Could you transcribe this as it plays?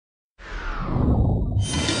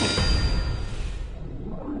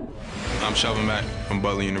I'm Shelvin Mack from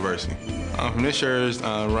Butler University. From this year's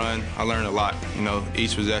run, I learned a lot.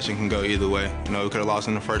 Each possession can go either way. We could have lost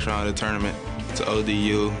in the first round of the tournament to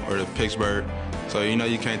ODU or to Pittsburgh. So,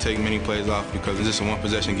 you can't take many plays off because it's just a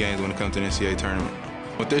one-possession games when it comes to the NCAA tournament.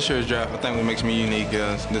 With this year's draft, I think what makes me unique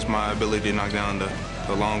is just my ability to knock down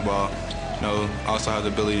the long ball. I also have the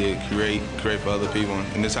ability to create for other people,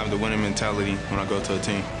 and just have the winning mentality when I go to a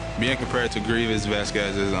team. Being compared to Grizzlies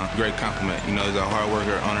Vasquez is a great compliment. He's a hard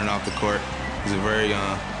worker on and off the court. He's a very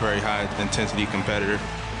high-intensity competitor.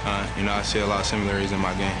 I see a lot of similarities in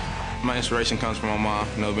my game. My inspiration comes from my mom.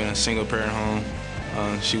 Being a single parent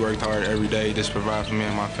home, she worked hard every day just to provide for me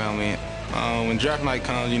and my family. When draft night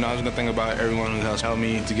comes, I was gonna think about everyone who has helped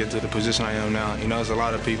me to get to the position I am now. There's a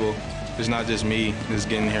lot of people. It's not just me just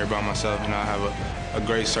getting here by myself. I have a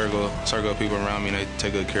great circle of people around me, and they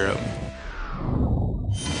take good care of me.